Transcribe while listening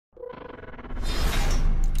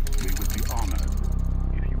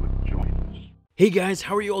Hey guys,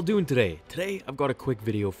 how are you all doing today? Today, I've got a quick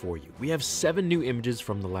video for you. We have 7 new images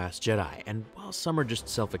from The Last Jedi, and while some are just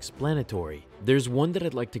self-explanatory, there's one that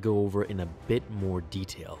I'd like to go over in a bit more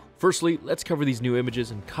detail. Firstly, let's cover these new images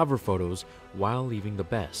and cover photos while leaving the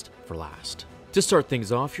best for last. To start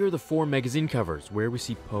things off, here are the 4 magazine covers where we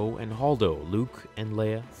see Poe and Holdo, Luke and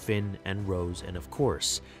Leia, Finn and Rose, and of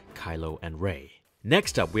course, Kylo and Rey.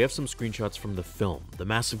 Next up, we have some screenshots from the film, the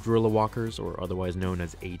massive gorilla walkers, or otherwise known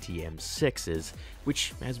as AT-M6s,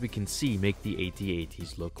 which, as we can see, make the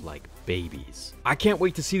AT-ATs look like babies. I can't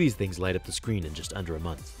wait to see these things light up the screen in just under a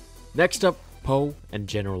month. Next up, Poe and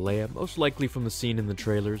General Leia, most likely from the scene in the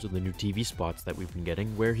trailers or the new TV spots that we've been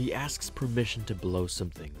getting, where he asks permission to blow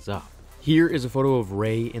some things up. Here is a photo of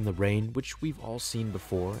Rey in the rain, which we've all seen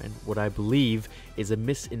before, and what I believe is a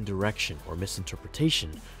misindirection or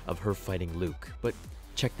misinterpretation of her fighting Luke. But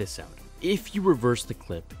check this out. If you reverse the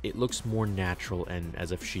clip, it looks more natural and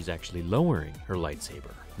as if she's actually lowering her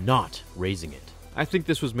lightsaber, not raising it. I think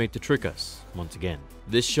this was made to trick us, once again.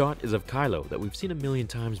 This shot is of Kylo that we've seen a million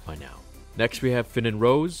times by now. Next we have Finn and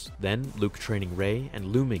Rose, then Luke training Rey and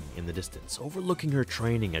looming in the distance, overlooking her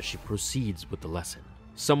training as she proceeds with the lesson.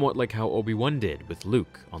 Somewhat like how Obi-Wan did with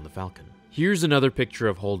Luke on the Falcon. Here's another picture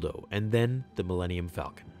of Holdo, and then the Millennium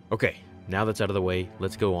Falcon. Okay, now that's out of the way,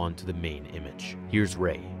 let's go on to the main image. Here's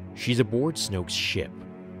Rey. She's aboard Snoke's ship,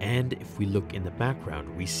 and if we look in the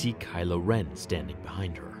background, we see Kylo Ren standing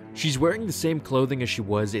behind her. She's wearing the same clothing as she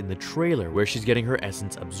was in the trailer, where she's getting her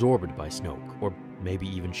essence absorbed by Snoke, or maybe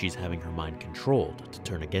even she's having her mind controlled to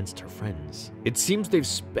turn against her friends. It seems they've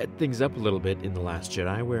sped things up a little bit in The Last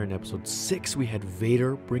Jedi, where in episode 6 we had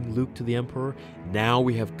Vader bring Luke to the Emperor, now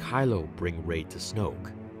we have Kylo bring Rey to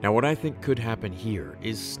Snoke. Now what I think could happen here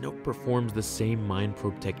is Snoke performs the same mind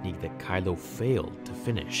probe technique that Kylo failed to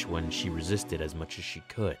finish when she resisted as much as she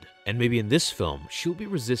could. And maybe in this film, she'll be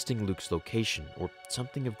resisting Luke's location, or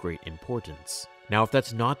something of great importance. Now, if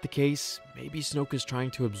that's not the case, maybe Snoke is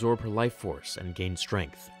trying to absorb her life force and gain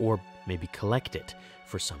strength, or maybe collect it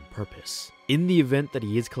for some purpose. In the event that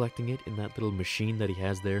he is collecting it in that little machine that he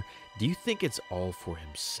has there, do you think it's all for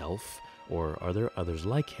himself? Or are there others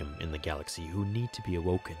like him in the galaxy who need to be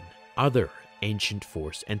awoken? Other ancient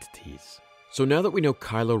Force entities. So now that we know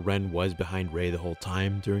Kylo Ren was behind Rey the whole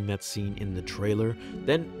time during that scene in the trailer,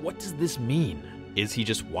 then what does this mean? Is he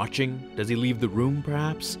just watching? Does he leave the room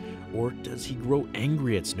perhaps? Or does he grow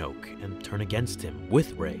angry at Snoke and turn against him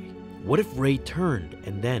with Rey? What if Rey turned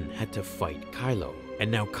and then had to fight Kylo?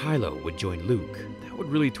 And now Kylo would join Luke? That would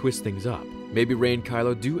really twist things up. Maybe Rey and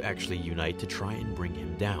Kylo do actually unite to try and bring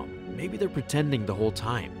him down. Maybe they're pretending the whole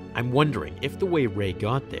time. I'm wondering if the way Rey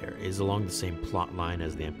got there is along the same plot line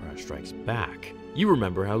as The Empire Strikes Back. You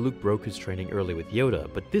remember how Luke broke his training early with Yoda,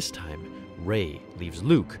 but this time, Rey leaves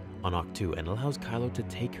Luke on Ahch-To and allows Kylo to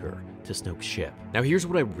take her to Snoke's ship. Now here's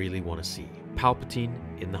what I really want to see. Palpatine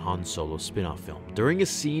in the Han Solo spin-off film, during a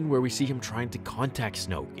scene where we see him trying to contact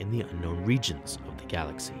Snoke in the unknown regions of the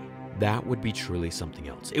galaxy. That would be truly something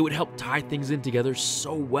else. It would help tie things in together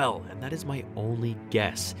so well, and that is my only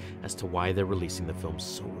guess as to why they're releasing the film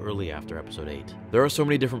so early after Episode 8. There are so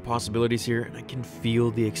many different possibilities here, and I can feel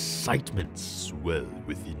the excitement swell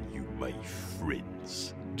within you, my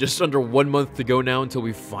friends. Just under 1 month to go now until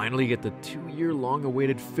we finally get the 2-year-long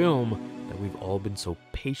awaited film that we've all been so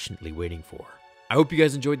patiently waiting for. I hope you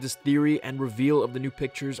guys enjoyed this theory and reveal of the new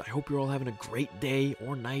pictures. I hope you're all having a great day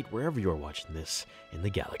or night wherever you're watching this in the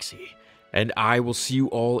galaxy. And I will see you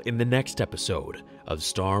all in the next episode of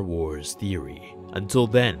Star Wars Theory. Until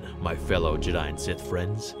then, my fellow Jedi and Sith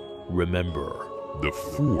friends, remember, The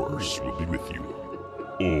Force will be with you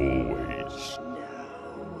always.